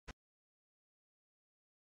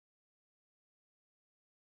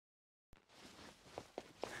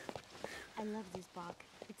I love this park.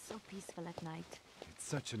 It's so peaceful at night. It's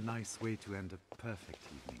such a nice way to end a perfect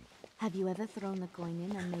evening. Have you ever thrown a coin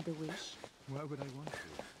in and made a wish? Why would I want to?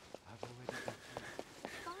 I've already done.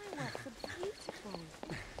 Fireworks are beautiful.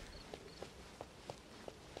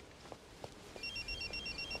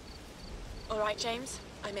 All right, James,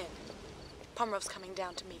 I'm in. Pomerov's coming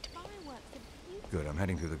down to meet me. Fireworks are beautiful. Good, I'm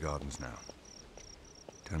heading through the gardens now.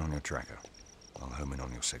 Turn on your tracker. I'll home in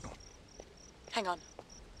on your signal. Hang on.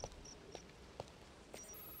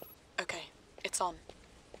 Okay, it's on.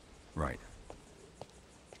 Right.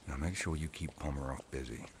 Now make sure you keep Pomerov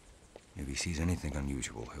busy. If he sees anything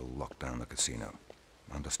unusual, he'll lock down the casino.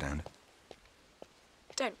 Understand?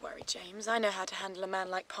 Don't worry, James. I know how to handle a man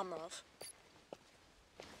like Pomerov.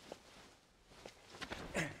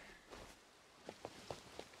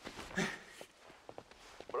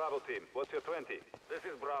 Bravo team, what's your 20? This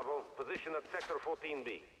is Bravo, position at sector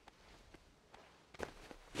 14B.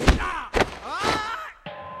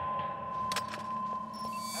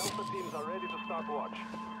 Alpha teams are ready to start watch.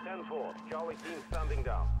 10-4, Charlie team standing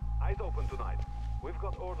down. Eyes open tonight. We've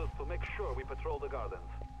got orders to make sure we patrol the gardens.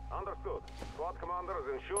 Understood. Squad commanders,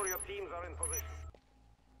 ensure your teams are in position.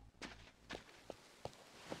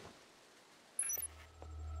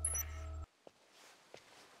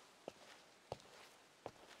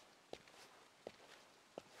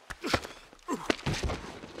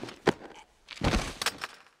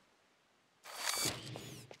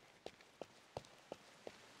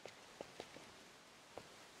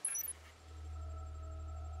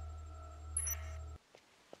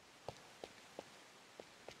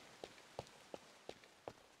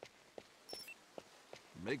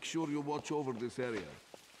 Make sure you watch over this area.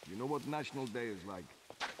 You know what National Day is like.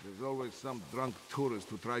 There's always some drunk tourist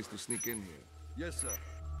who tries to sneak in here. Yes, sir.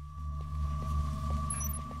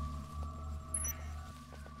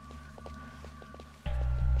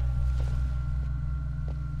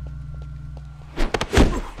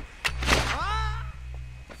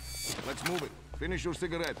 Let's move it. Finish your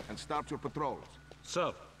cigarette and start your patrols.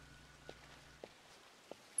 Sir.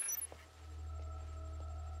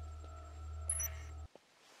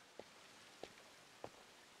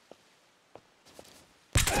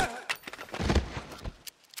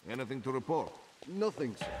 Anything to report?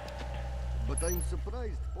 Nothing, sir. But I'm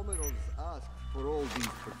surprised Pomerov's asked for all these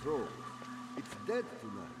patrols. It's dead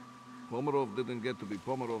tonight. Pomerov didn't get to be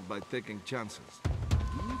Pomerov by taking chances. Do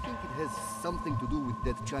you think it has something to do with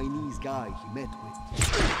that Chinese guy he met with?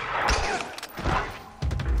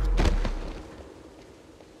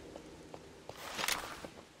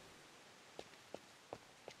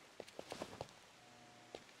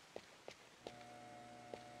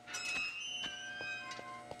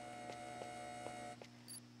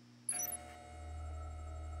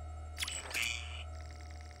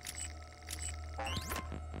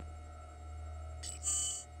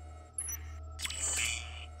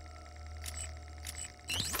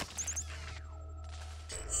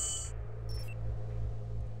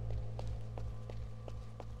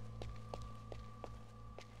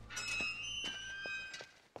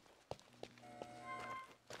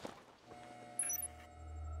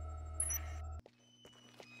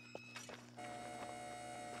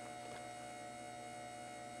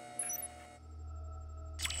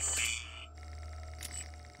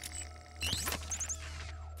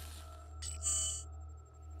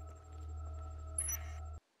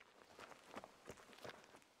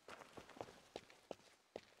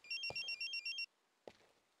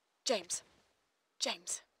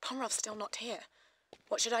 James, Pomerov's still not here.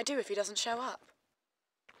 What should I do if he doesn't show up?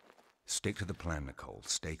 Stick to the plan, Nicole.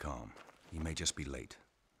 Stay calm. He may just be late.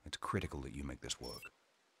 It's critical that you make this work.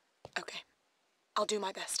 Okay. I'll do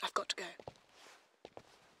my best. I've got to go.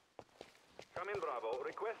 Come in, Bravo.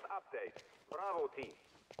 Request update. Bravo team.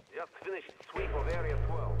 Just finished sweep of Area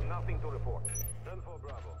 12. Nothing to report. 10-4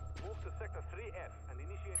 Bravo. Move to Sector 3F and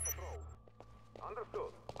initiate patrols.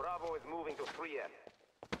 Understood. Bravo is moving to 3F.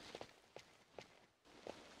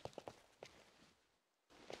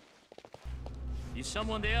 Is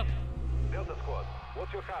someone there? Delta Squad,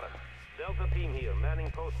 what's your current? Delta team here,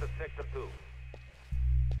 manning post at Sector 2.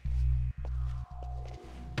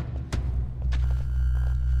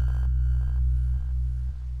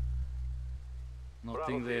 Nothing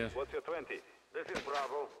Bravo there. Team, what's your 20? This is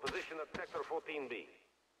Bravo, position at Sector 14B.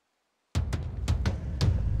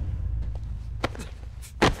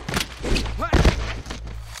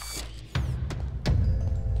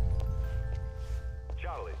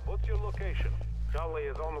 Charlie, what's your location? Charlie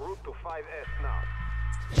is en route to 5S now.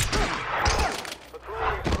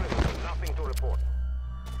 Patrolling perimeter, nothing to report.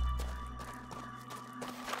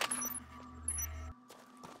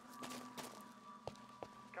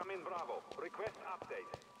 Come in, Bravo.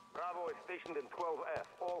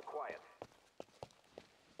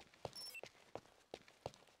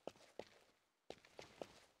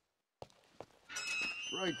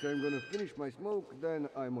 Right, I'm gonna finish my smoke, then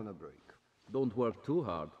I'm on a break. Don't work too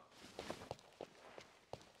hard.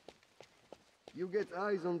 You get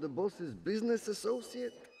eyes on the boss's business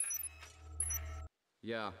associate?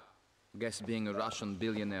 Yeah. Guess being a Russian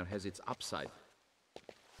billionaire has its upside.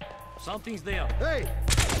 Something's there. Hey!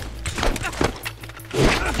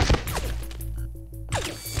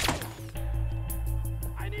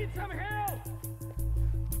 I need some help!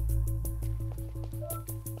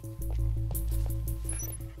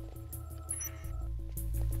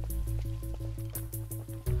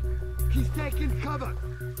 He's taking cover!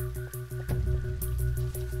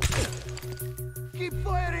 Keep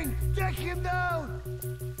firing! Take him down!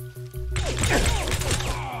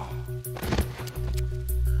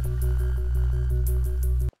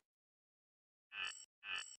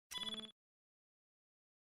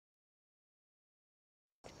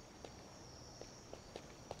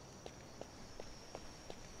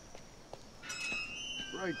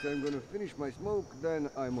 Right, I'm gonna finish my smoke, then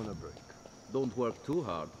I'm on a break. Don't work too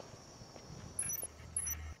hard.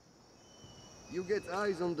 You get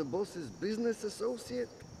eyes on the boss's business associate?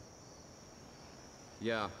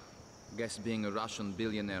 Yeah. Guess being a Russian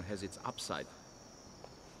billionaire has its upside.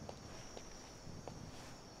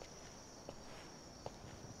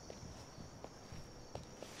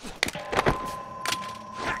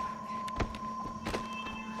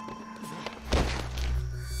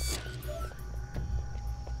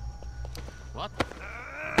 What?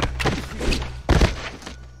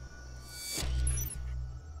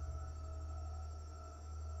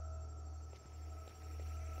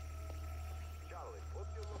 Charlie,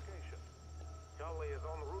 what's your location? Charlie is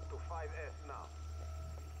en route to 5S now.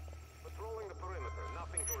 Patrolling the perimeter,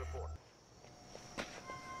 nothing to report.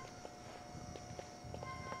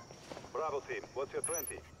 Bravo team, what's your 20?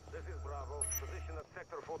 This is Bravo, position at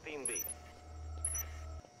sector 14B.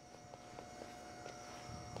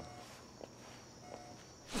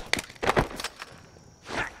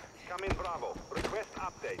 Come in, Bravo. Request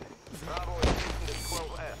update. Bravo is stationed at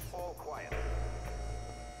 12F. All quiet.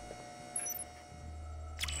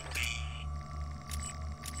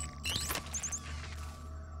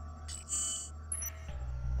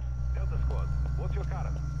 Delta squad, what's your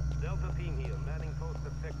current? Delta team here, manning post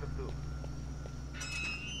at sector 2.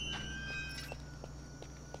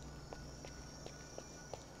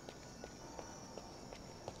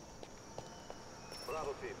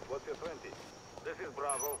 Bravo team, what's your 20? This is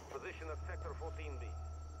Bravo, position at sector 14B.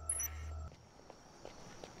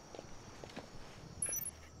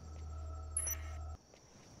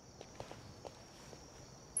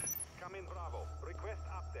 Come in, Bravo. Request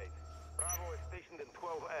update. Bravo is stationed in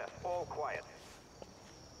 12F. All quiet.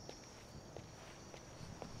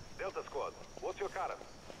 Delta squad, what's your current?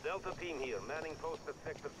 Delta team here, manning post at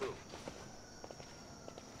sector 2.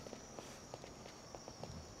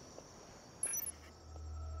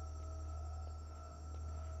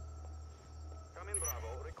 Come in, Bravo.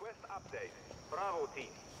 Request update. Bravo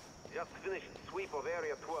team. Just finished sweep of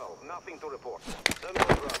Area 12. Nothing to report. Then go,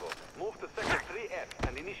 Bravo. Move to Sector 3F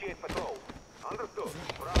and initiate patrol. Understood.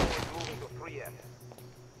 Bravo is moving to 3F.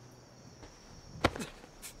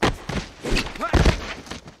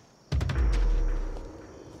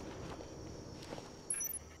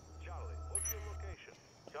 Charlie, what's your location?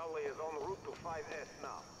 Charlie is en route to 5S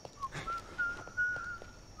now.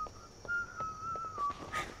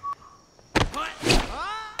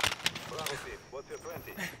 Bravo team, what's your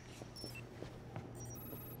 20?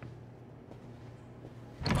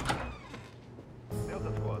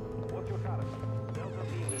 Delta squad, what's your current? Delta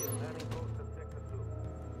team here, manning post at sector 2.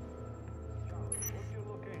 Charlie, what's your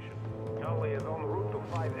location? Charlie is en route to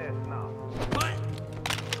 5S now.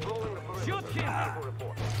 Patrolling the perimeter. Shoot him! Nothing to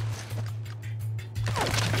report.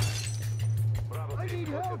 Bravo I team, need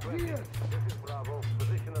what's your help 20? here! This is Bravo,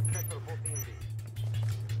 position at sector 14B.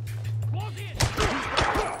 Close in!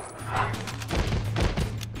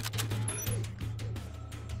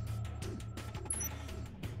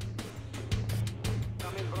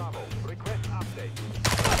 Come in, Bravo. Request update.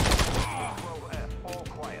 12F, all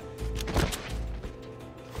quiet.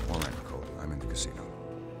 All right, Nicole, I'm in the casino.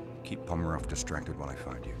 Keep Pomeroff distracted while I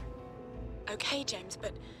find you. Okay, James,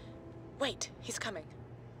 but... Wait, he's coming.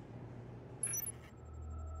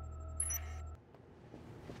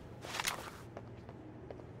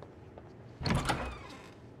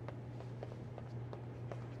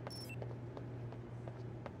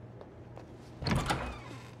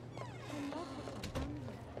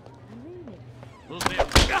 Really? Who's there?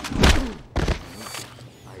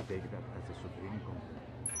 I take that as a supreme compliment.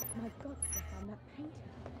 My God, Stefan, that painting.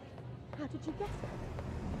 How did you guess it?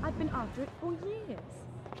 I've been after it for years.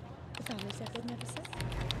 The family said they'd never sell it.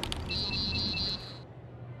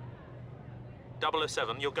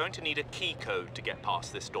 007, you're going to need a key code to get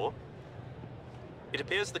past this door. It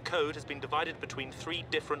appears the code has been divided between 3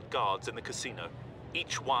 different guards in the casino.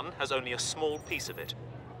 Each one has only a small piece of it.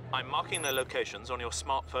 I'm marking their locations on your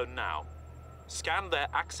smartphone now. Scan their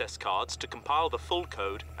access cards to compile the full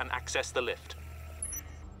code and access the lift.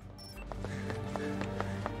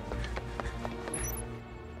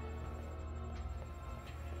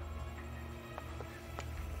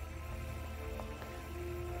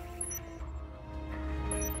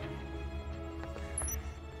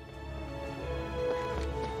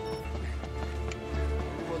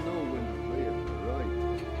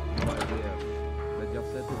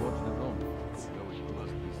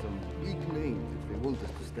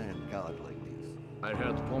 I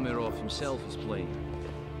heard Pomerov himself is playing,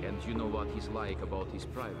 and you know what he's like about his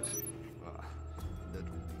privacy. Ah, that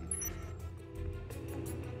will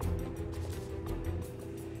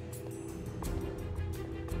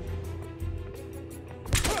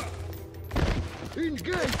be it.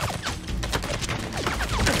 Engage!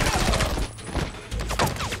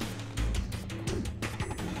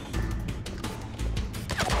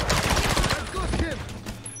 I've got him!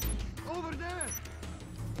 Over there!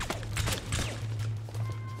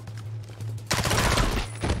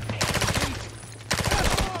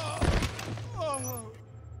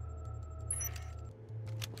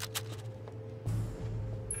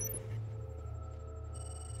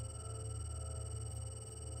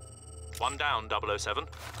 One down, 007.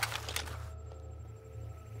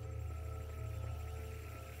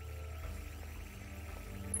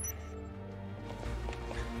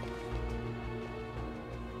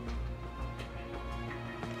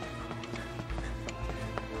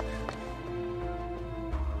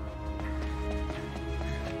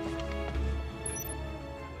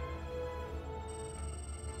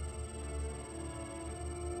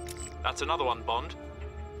 That's another one, Bond.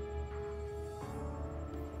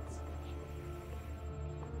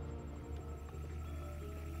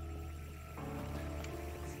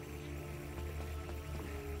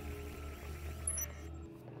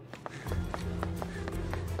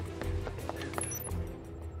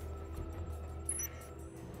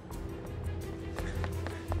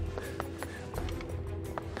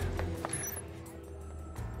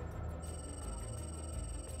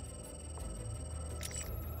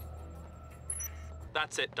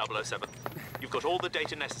 That's it, 007. You've got all the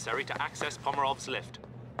data necessary to access Pomerov's lift.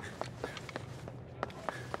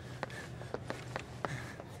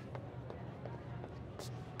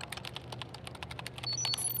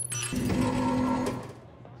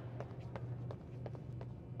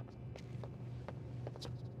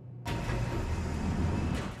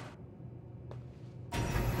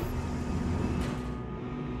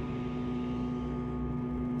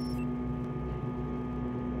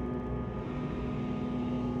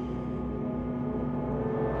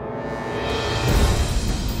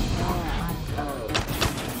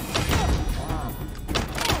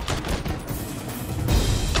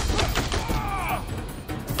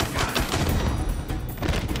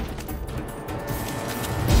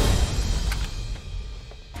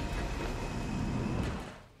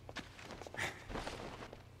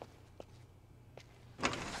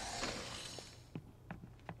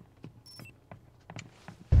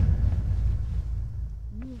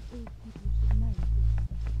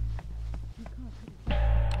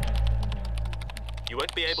 You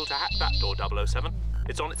won't be able to hack that door, 007.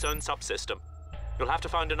 It's on its own subsystem. You'll have to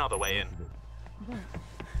find another way in.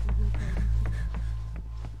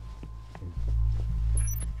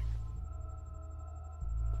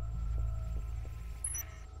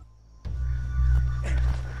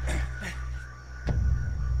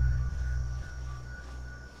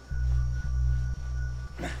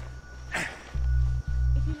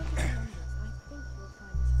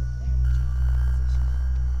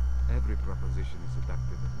 Proposition is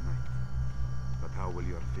seductive at night. But how will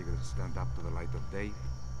your figures stand up to the light of day?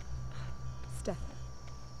 Stefan.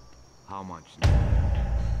 How much?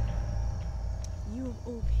 You of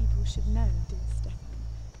all people should know, dear Stefan.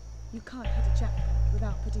 You can't hit a jackpot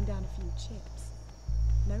without putting down a few chips.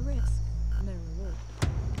 No risk, no reward.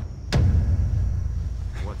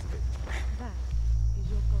 What's this? That is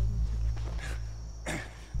your golden ticket.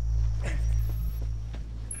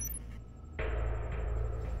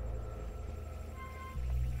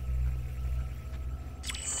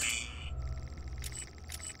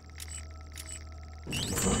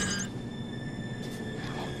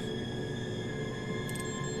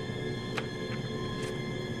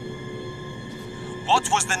 What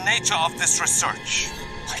was the nature of this research?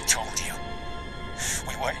 I told you.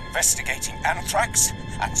 We were investigating anthrax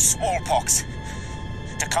and smallpox.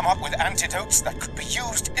 to come up with antidotes that could be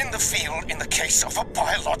used in the field in the case of a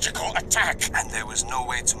biological attack. And there was no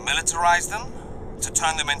way to militarize them? To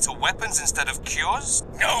turn them into weapons instead of cures?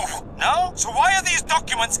 No. No? So why are these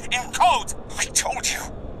documents in code? I told you,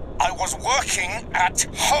 I was working at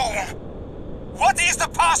home. What is the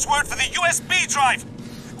password for the USB drive?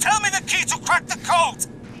 Tell me the key to crack the code!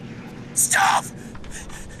 Stop!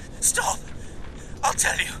 Stop! I'll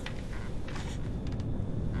tell you.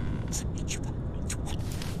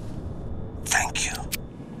 Thank you.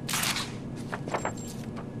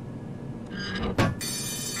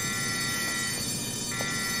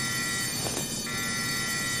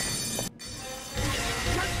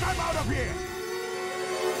 Get them out of here!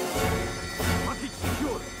 Package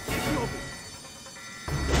secure. Take the open.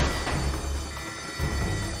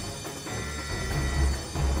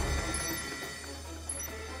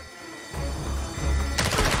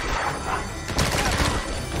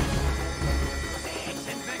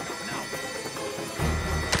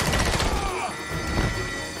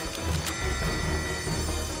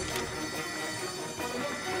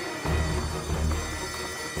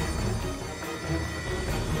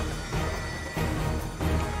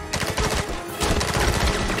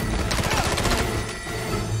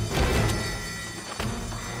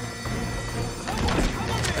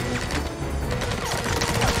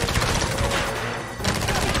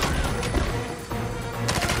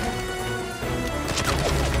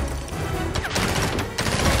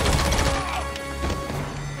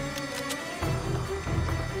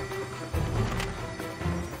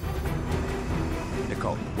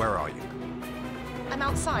 Where are you? I'm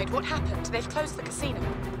outside. What happened? They've closed the casino.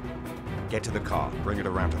 Get to the car. Bring it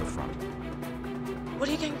around to the front. What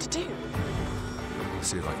are you going to do?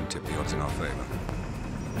 See if I can tip the odds in our favor.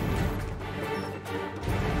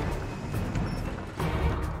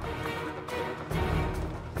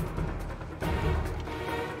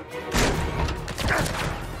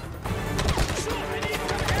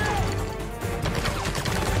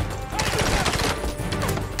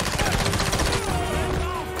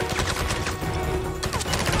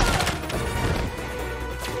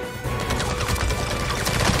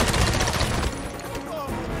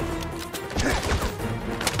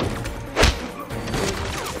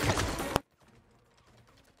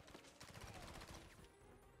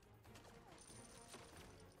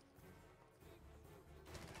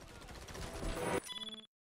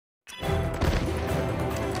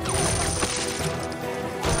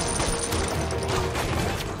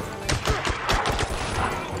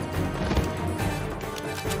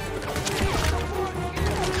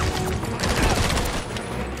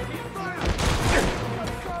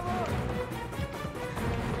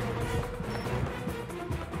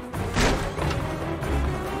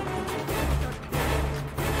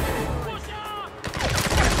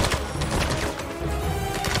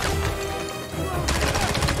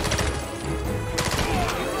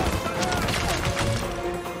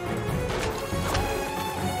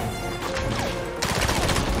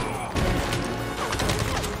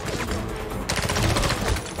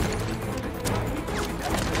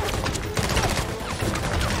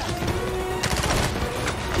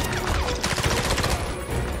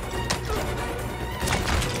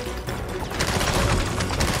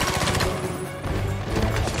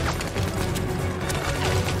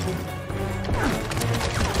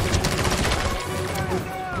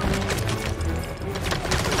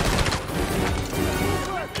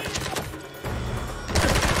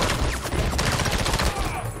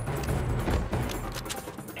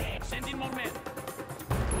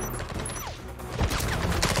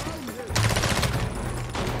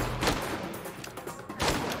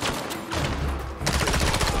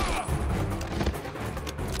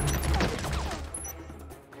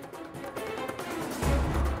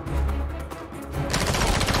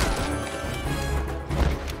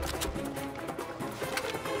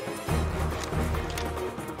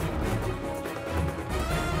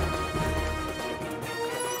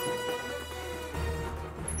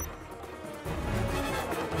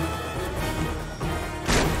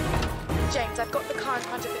 James, I've got the car in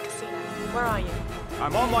front of the casino. Where are you?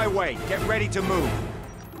 I'm on my way. Get ready to move.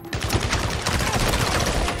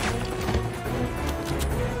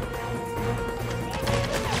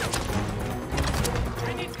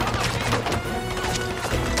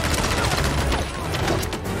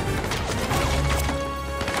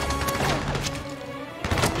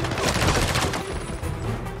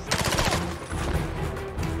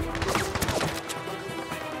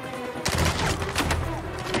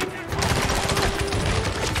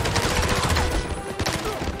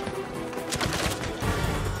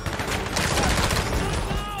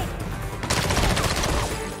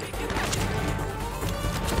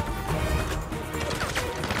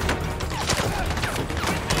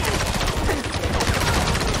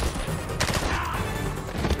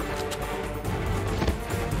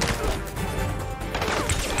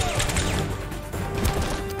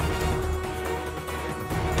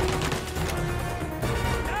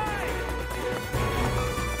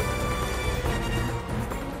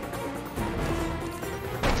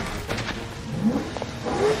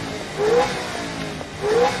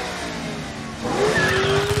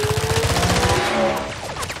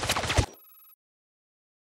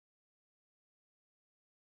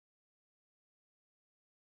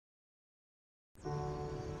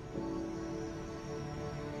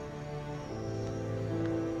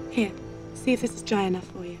 Here, see if this is dry enough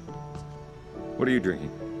for you. What are you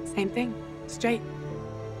drinking? Same thing. Straight.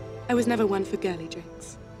 I was never one for girly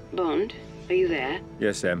drinks. Bond, are you there?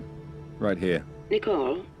 Yes, Em. Right here.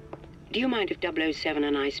 Nicole, do you mind if 007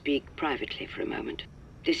 and I speak privately for a moment?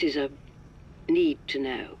 This is a need to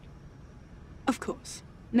know. Of course.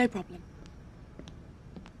 No problem.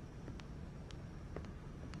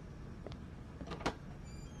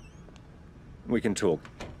 We can talk.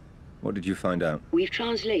 What did you find out? We've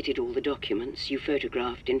translated all the documents you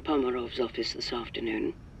photographed in Pomerov's office this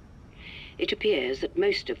afternoon. It appears that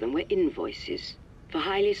most of them were invoices for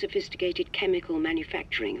highly sophisticated chemical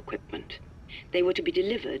manufacturing equipment. They were to be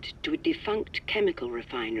delivered to a defunct chemical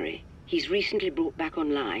refinery he's recently brought back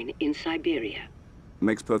online in Siberia.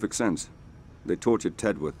 Makes perfect sense. They tortured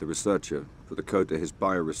Tedworth, the researcher, for the code to his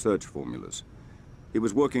bioresearch formulas. He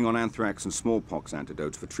was working on anthrax and smallpox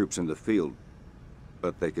antidotes for troops in the field,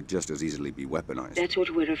 but they could just as easily be weaponized. That's what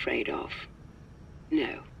we're afraid of.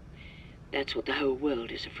 No. That's what the whole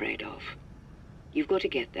world is afraid of. You've got to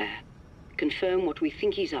get there, confirm what we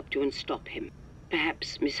think he's up to and stop him.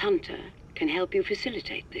 Perhaps Miss Hunter can help you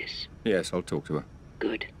facilitate this. Yes, I'll talk to her.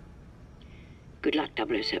 Good. Good luck,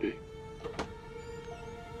 007.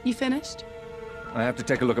 You finished? I have to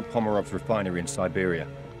take a look at Pomerov's refinery in Siberia.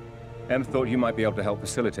 Em thought you might be able to help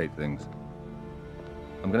facilitate things.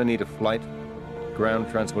 I'm gonna need a flight, ground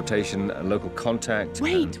transportation, a local contact.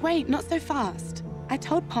 Wait, not so fast. I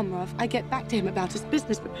told Pomerov I'd get back to him about his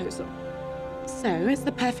business proposal. So it's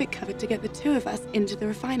the perfect cover to get the two of us into the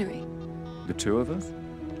refinery. The two of us?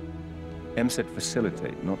 Em said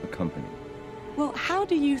facilitate, not the company. Well, how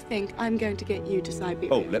do you think I'm going to get you to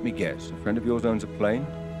Siberia? Oh, let me guess. A friend of yours owns a plane?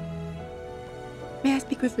 May I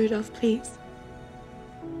speak with Rudolph, please?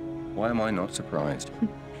 Why am I not surprised?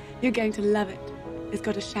 You're going to love it. It's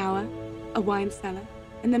got a shower, a wine cellar,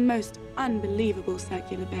 and the most unbelievable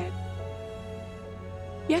circular bed.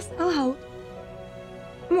 Yes, I'll hold.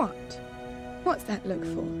 What? What's that look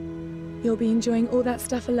for? You'll be enjoying all that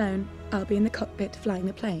stuff alone. I'll be in the cockpit flying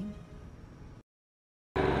the plane.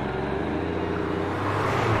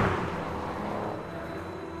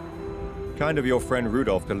 Kind of your friend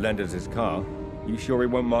Rudolph to lend us his car. You sure he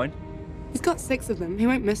won't mind? He's got 6 of them. He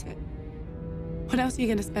won't miss it. What else are you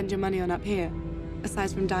going to spend your money on up here, aside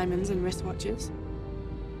from diamonds and wristwatches?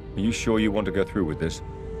 Are you sure you want to go through with this?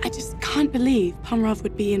 I just can't believe Pomerov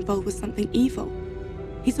would be involved with something evil.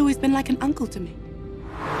 He's always been like an uncle to me.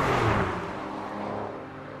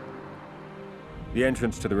 The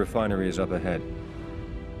entrance to the refinery is up ahead.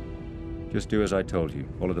 Just do as I told you.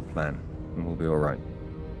 Follow the plan, and we'll be all right.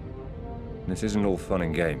 This isn't all fun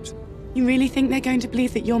and games. You really think they're going to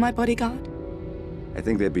believe that you're my bodyguard? I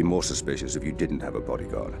think they'd be more suspicious if you didn't have a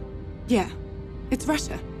bodyguard. Yeah. It's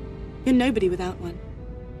Russia. You're nobody without one.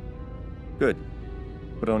 Good.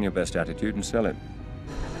 Put on your best attitude and sell it.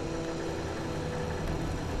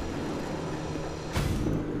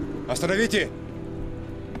 Остановите!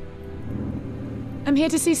 I'm here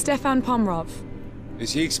to see Stefan Pomerov.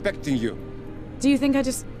 Is he expecting you? Do you think I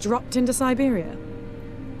just dropped into Siberia?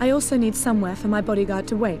 I also need somewhere for my bodyguard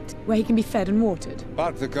to wait, where he can be fed and watered.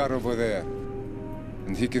 Park the car over there,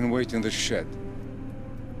 and he can wait in the shed.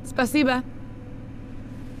 Spasiba.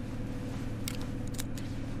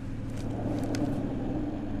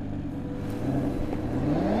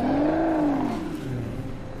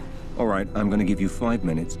 All right, I'm going to give you 5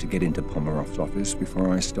 minutes to get into Pomerov's office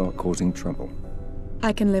before I start causing trouble.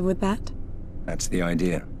 I can live with that. That's the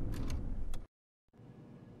idea.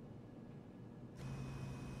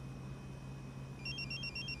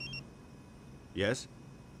 Yes?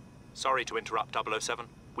 Sorry to interrupt, 007.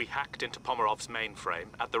 We hacked into Pomerov's mainframe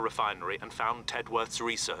at the refinery and found Tedworth's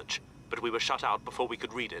research, but we were shut out before we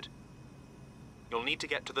could read it. You'll need to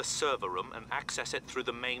get to the server room and access it through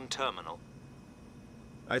the main terminal.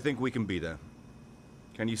 I think we can be there.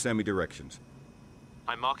 Can you send me directions?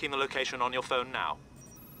 I'm marking the location on your phone now.